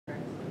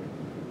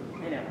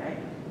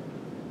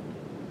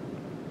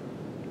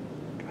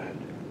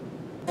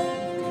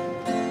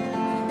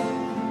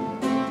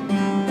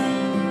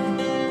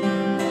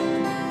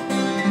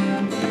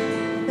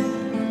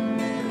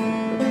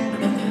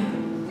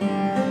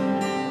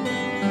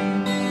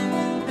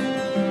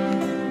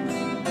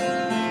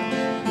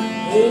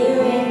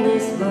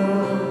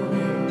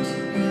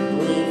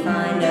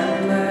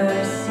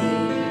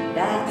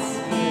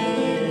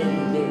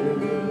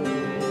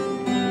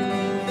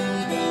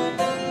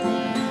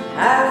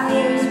our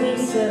fears we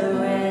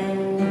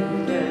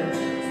surrender,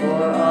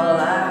 for all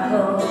our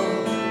hope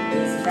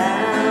is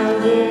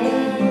found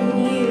in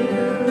you.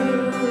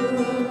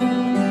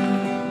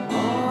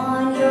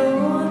 On your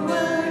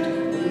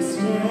word we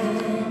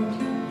stand,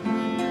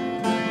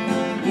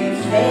 you're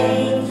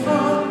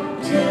faithful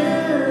to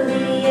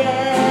the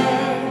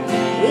end.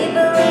 We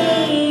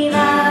believe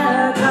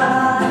our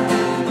God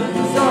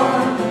is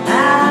on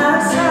our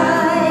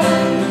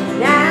side,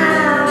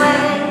 now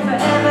and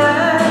forever,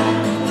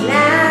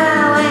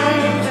 now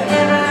and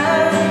forever.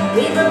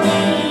 We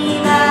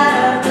believe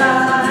our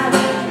God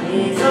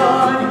is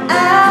on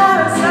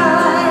our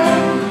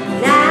side,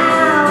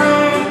 now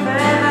and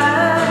forever,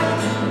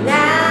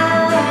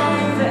 now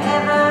and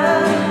forever.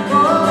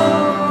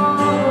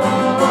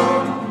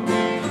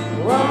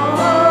 Whoa,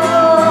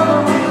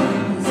 whoa,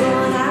 he's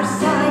on our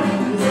side,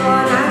 he's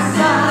on our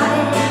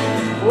side.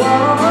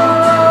 Whoa,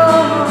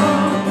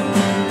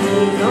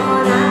 he's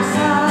on our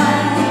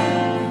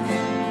side.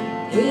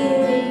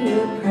 Here in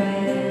your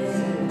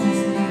presence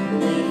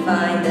we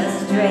find the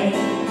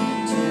strength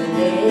to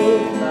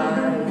live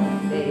by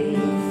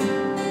faith.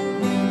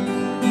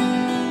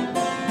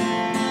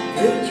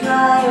 Through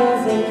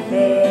trials and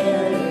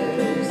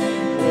failures,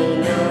 we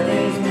know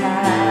there's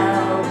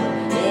power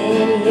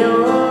in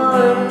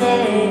your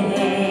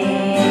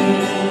name.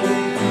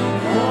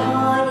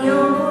 On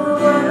your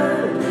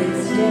word we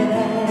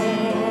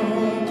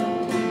stand,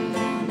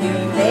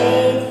 you're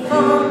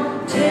faithful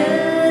to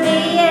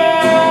the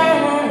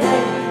end.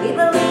 We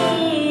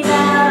believe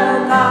our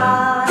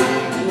God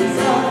is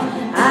on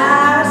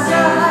our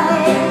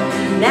side,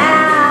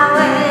 now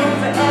and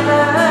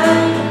forever,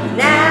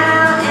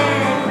 now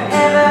and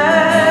forever.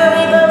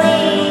 We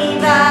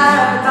believe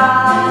our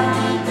God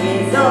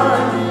is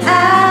on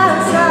our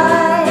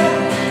side,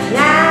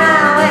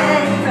 now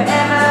and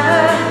forever,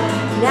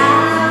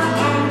 now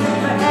and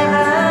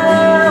forever.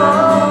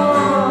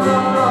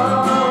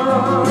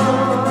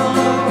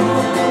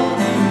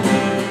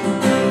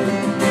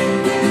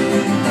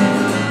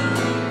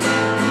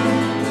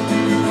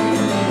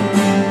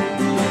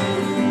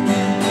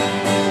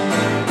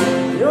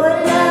 Your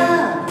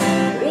love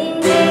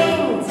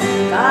remains,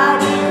 God,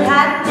 you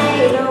have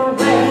made a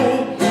way.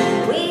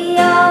 We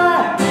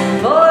are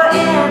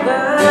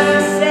forever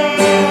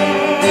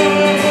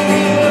saved.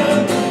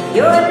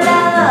 Your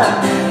love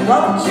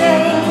won't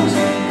change,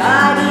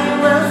 God, you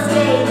will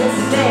stay the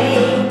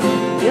same.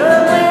 Your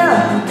will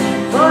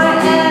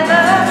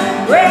forever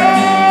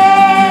reign.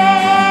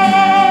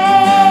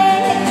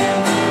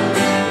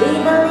 We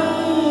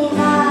believe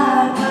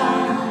our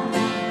God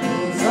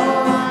is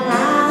on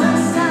our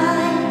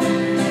side,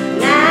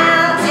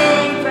 now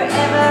and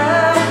forever,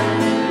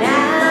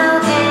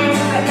 now and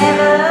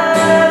forever.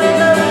 We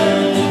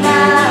believe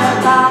our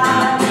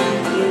God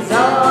is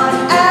on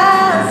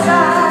our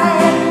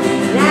side,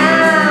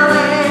 now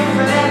and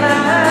forever,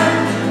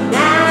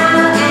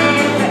 now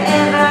and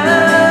forever.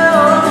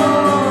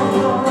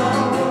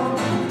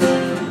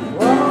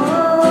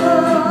 Whoa,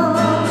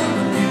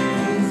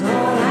 he's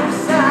on our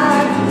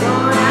side, he's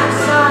on our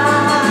side.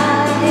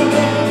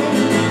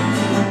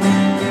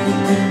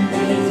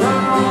 He's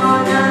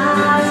on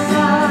our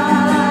side.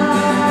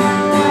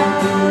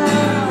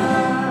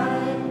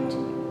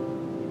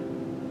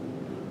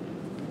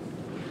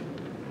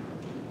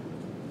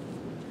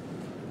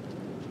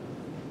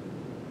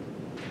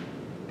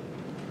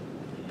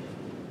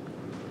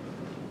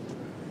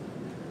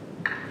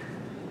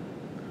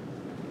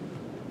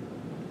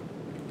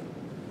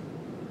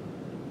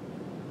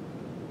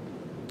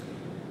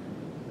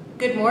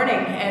 Good morning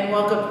and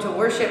welcome to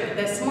worship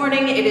this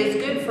morning. It is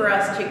good for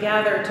us to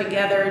gather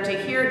together to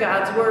hear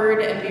God's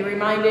word and be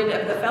reminded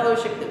of the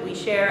fellowship that we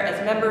share as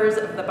members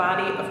of the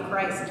body of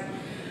Christ.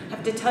 I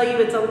have to tell you,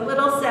 it's a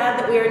little sad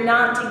that we are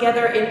not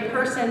together in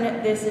person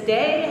this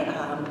day.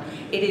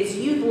 It is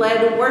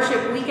youth-led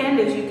worship weekend,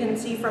 as you can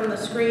see from the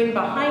screen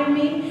behind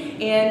me.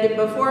 And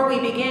before we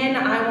begin,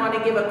 I want to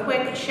give a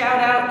quick shout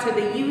out to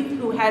the youth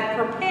who had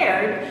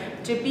prepared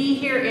to be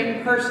here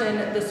in person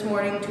this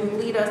morning to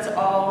lead us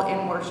all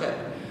in worship.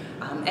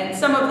 And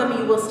some of them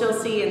you will still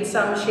see in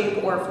some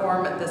shape or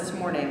form this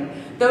morning.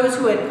 Those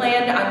who had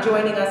planned on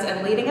joining us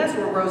and leading us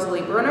were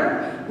Rosalie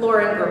Brunner,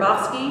 Lauren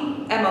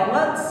Grabowski, Emma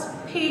Lutz,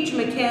 Paige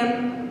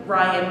McKim,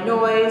 Ryan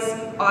Noyes,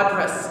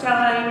 Audra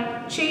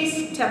Stein,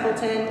 Chase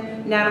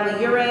Templeton,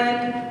 Natalie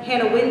Urand,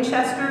 Hannah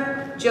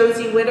Winchester,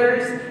 Josie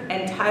Witters,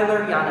 and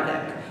Tyler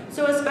Janovic.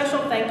 So a special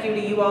thank you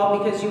to you all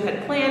because you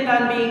had planned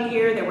on being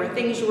here. There were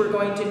things you were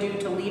going to do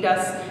to lead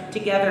us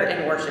together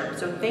in worship.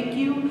 So thank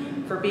you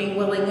for being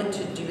willing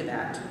to do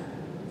that.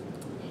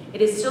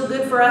 It is still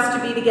good for us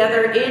to be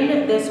together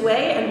in this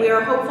way, and we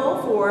are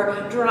hopeful for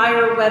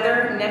drier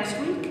weather next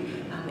week.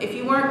 If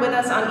you weren't with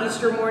us on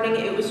Easter morning,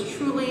 it was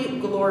truly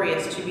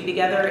glorious to be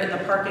together in the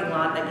parking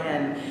lot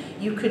again.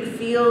 You could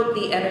feel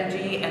the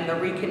energy and the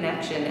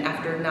reconnection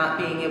after not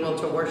being able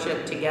to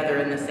worship together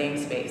in the same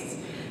space.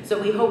 So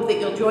we hope that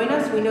you'll join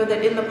us. We know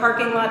that in the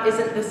parking lot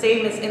isn't the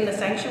same as in the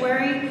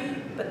sanctuary,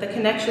 but the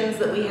connections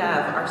that we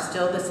have are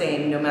still the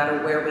same no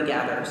matter where we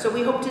gather. So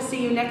we hope to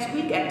see you next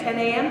week at 10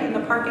 a.m. in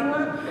the parking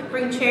lot.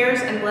 Bring chairs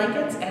and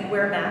blankets and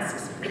wear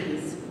masks,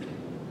 please.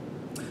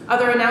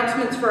 Other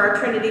announcements for our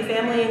Trinity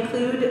family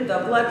include the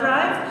blood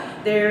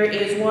drive. There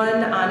is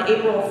one on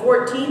April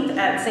 14th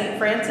at St.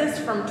 Francis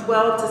from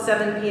 12 to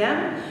 7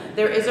 p.m.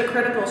 There is a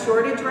critical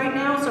shortage right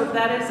now, so if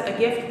that is a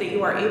gift that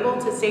you are able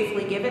to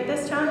safely give at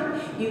this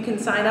time, you can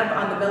sign up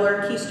on the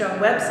Miller Keystone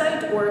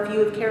website, or if you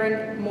have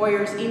Karen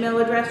Moyer's email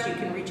address, you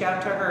can reach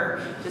out to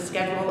her to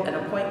schedule an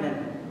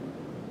appointment.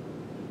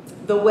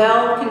 The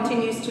Well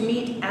continues to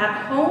meet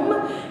at home,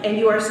 and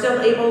you are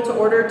still able to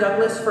order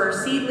Douglas fir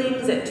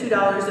seedlings at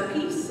 $2 a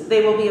piece.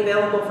 They will be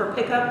available for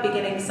pickup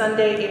beginning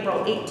Sunday,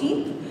 April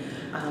 18th,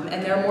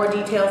 and there are more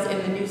details in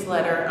the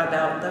newsletter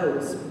about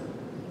those.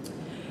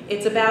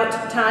 It's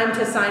about time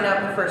to sign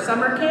up for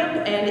summer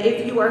camp, and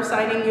if you are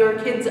signing your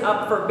kids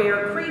up for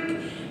Bear Creek,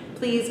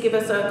 please give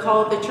us a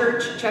call at the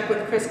church. Check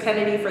with Chris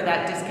Kennedy for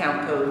that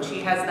discount code. She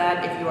has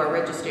that if you are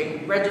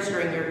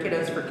registering your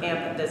kiddos for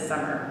camp this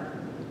summer.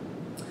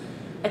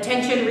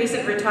 Attention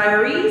recent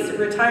retirees,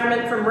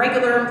 retirement from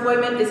regular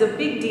employment is a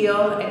big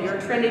deal and your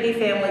Trinity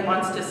family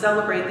wants to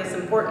celebrate this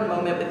important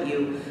moment with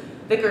you.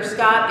 Vicar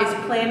Scott is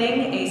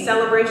planning a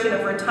celebration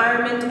of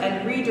retirement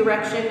and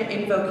redirection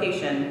in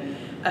vocation.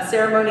 A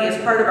ceremony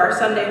is part of our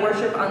Sunday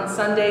worship on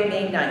Sunday,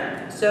 May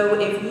 9th. So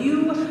if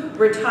you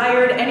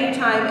retired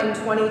anytime in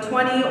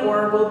 2020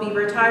 or will be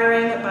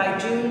retiring by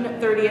June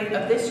 30th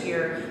of this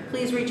year,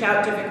 please reach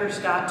out to Vicar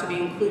Scott to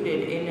be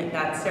included in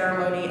that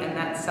ceremony and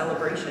that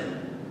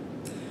celebration.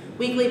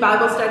 Weekly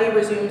Bible study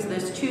resumes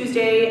this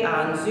Tuesday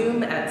on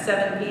Zoom at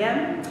 7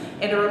 p.m.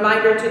 And a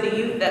reminder to the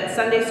youth that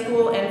Sunday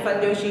school and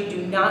Fundoshi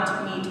do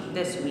not meet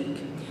this week.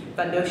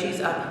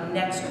 Fundoshi's up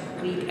next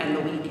week and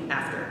the week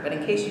after, but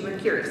in case you were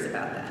curious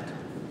about that.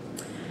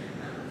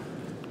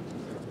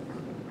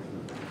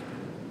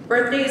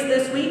 Birthdays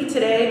this week: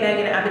 today,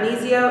 Megan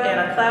Abenizio,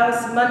 Anna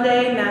Klaus;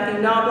 Monday,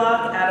 Matthew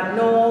Knobloch, Adam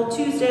Knoll;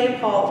 Tuesday,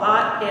 Paul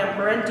Ott, Pam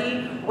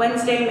Parenti;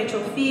 Wednesday,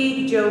 Mitchell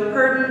Feig, Joe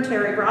Purden,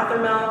 Terry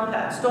Rothermel,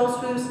 Pat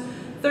Stolzfus;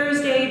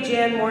 Thursday,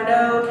 Jan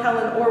Morneau,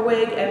 Helen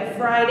Orwig; and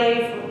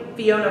Friday,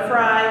 Fiona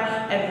Fry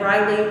and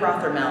Riley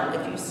Rothermel.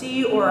 If you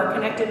see or are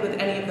connected with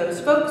any of those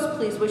folks,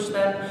 please wish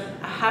them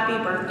a happy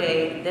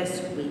birthday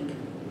this week.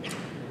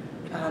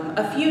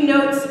 A few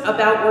notes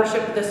about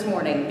worship this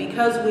morning.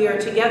 Because we are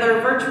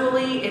together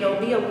virtually, it'll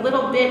be a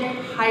little bit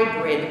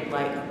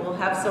hybrid-like. We'll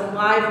have some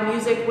live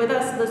music with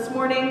us this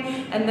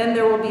morning, and then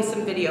there will be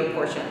some video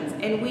portions.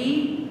 And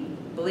we,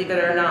 believe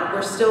it or not,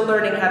 we're still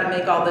learning how to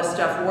make all this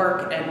stuff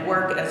work and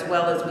work as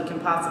well as we can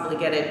possibly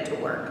get it to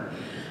work.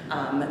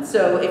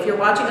 So if you're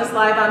watching us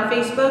live on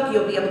Facebook,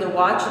 you'll be able to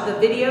watch the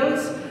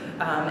videos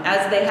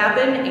as they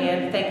happen,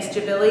 and thanks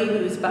to Billy,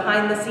 who's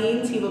behind the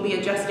scenes, he will be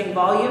adjusting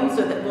volume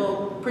so that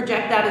we'll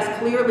project that as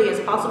clearly as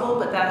possible,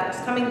 but that's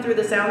coming through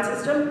the sound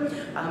system.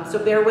 So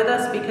bear with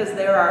us because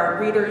there are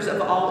readers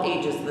of all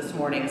ages this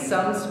morning.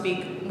 Some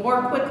speak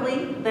more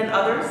quickly than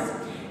others,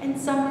 and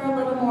some are a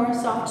little more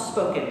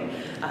soft-spoken.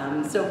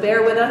 So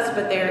bear with us,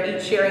 but they're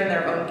each sharing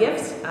their own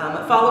gifts.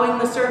 Following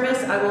the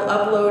service, I will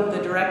upload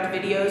the direct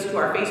videos to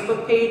our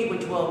Facebook page,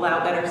 which will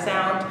allow better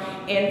sound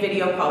and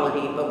video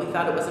quality, but we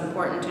thought it was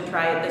important to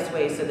try it this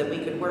way so that we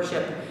could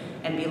worship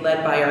and be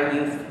led by our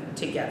youth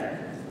together.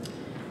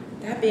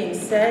 That being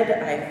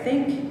said, I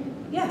think,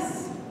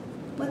 yes,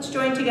 let's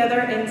join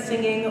together in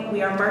singing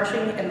 "We Are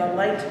Marching in the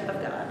Light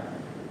of God."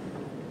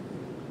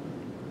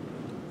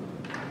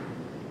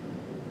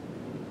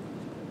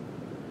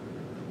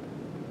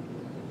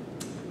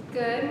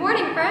 Good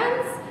morning,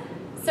 friends.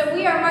 So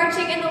 "We Are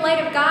Marching in the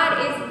Light of God"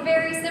 is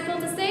very simple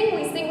to sing.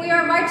 We sing, "We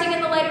are marching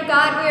in the light of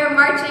God, we are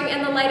marching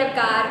in the light of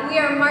God. We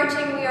are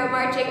marching,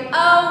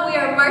 oh, we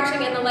are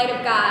marching in the light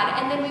of God."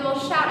 And then we will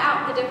shout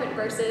out the different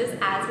verses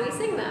as we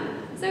sing them.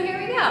 So here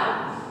we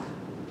go.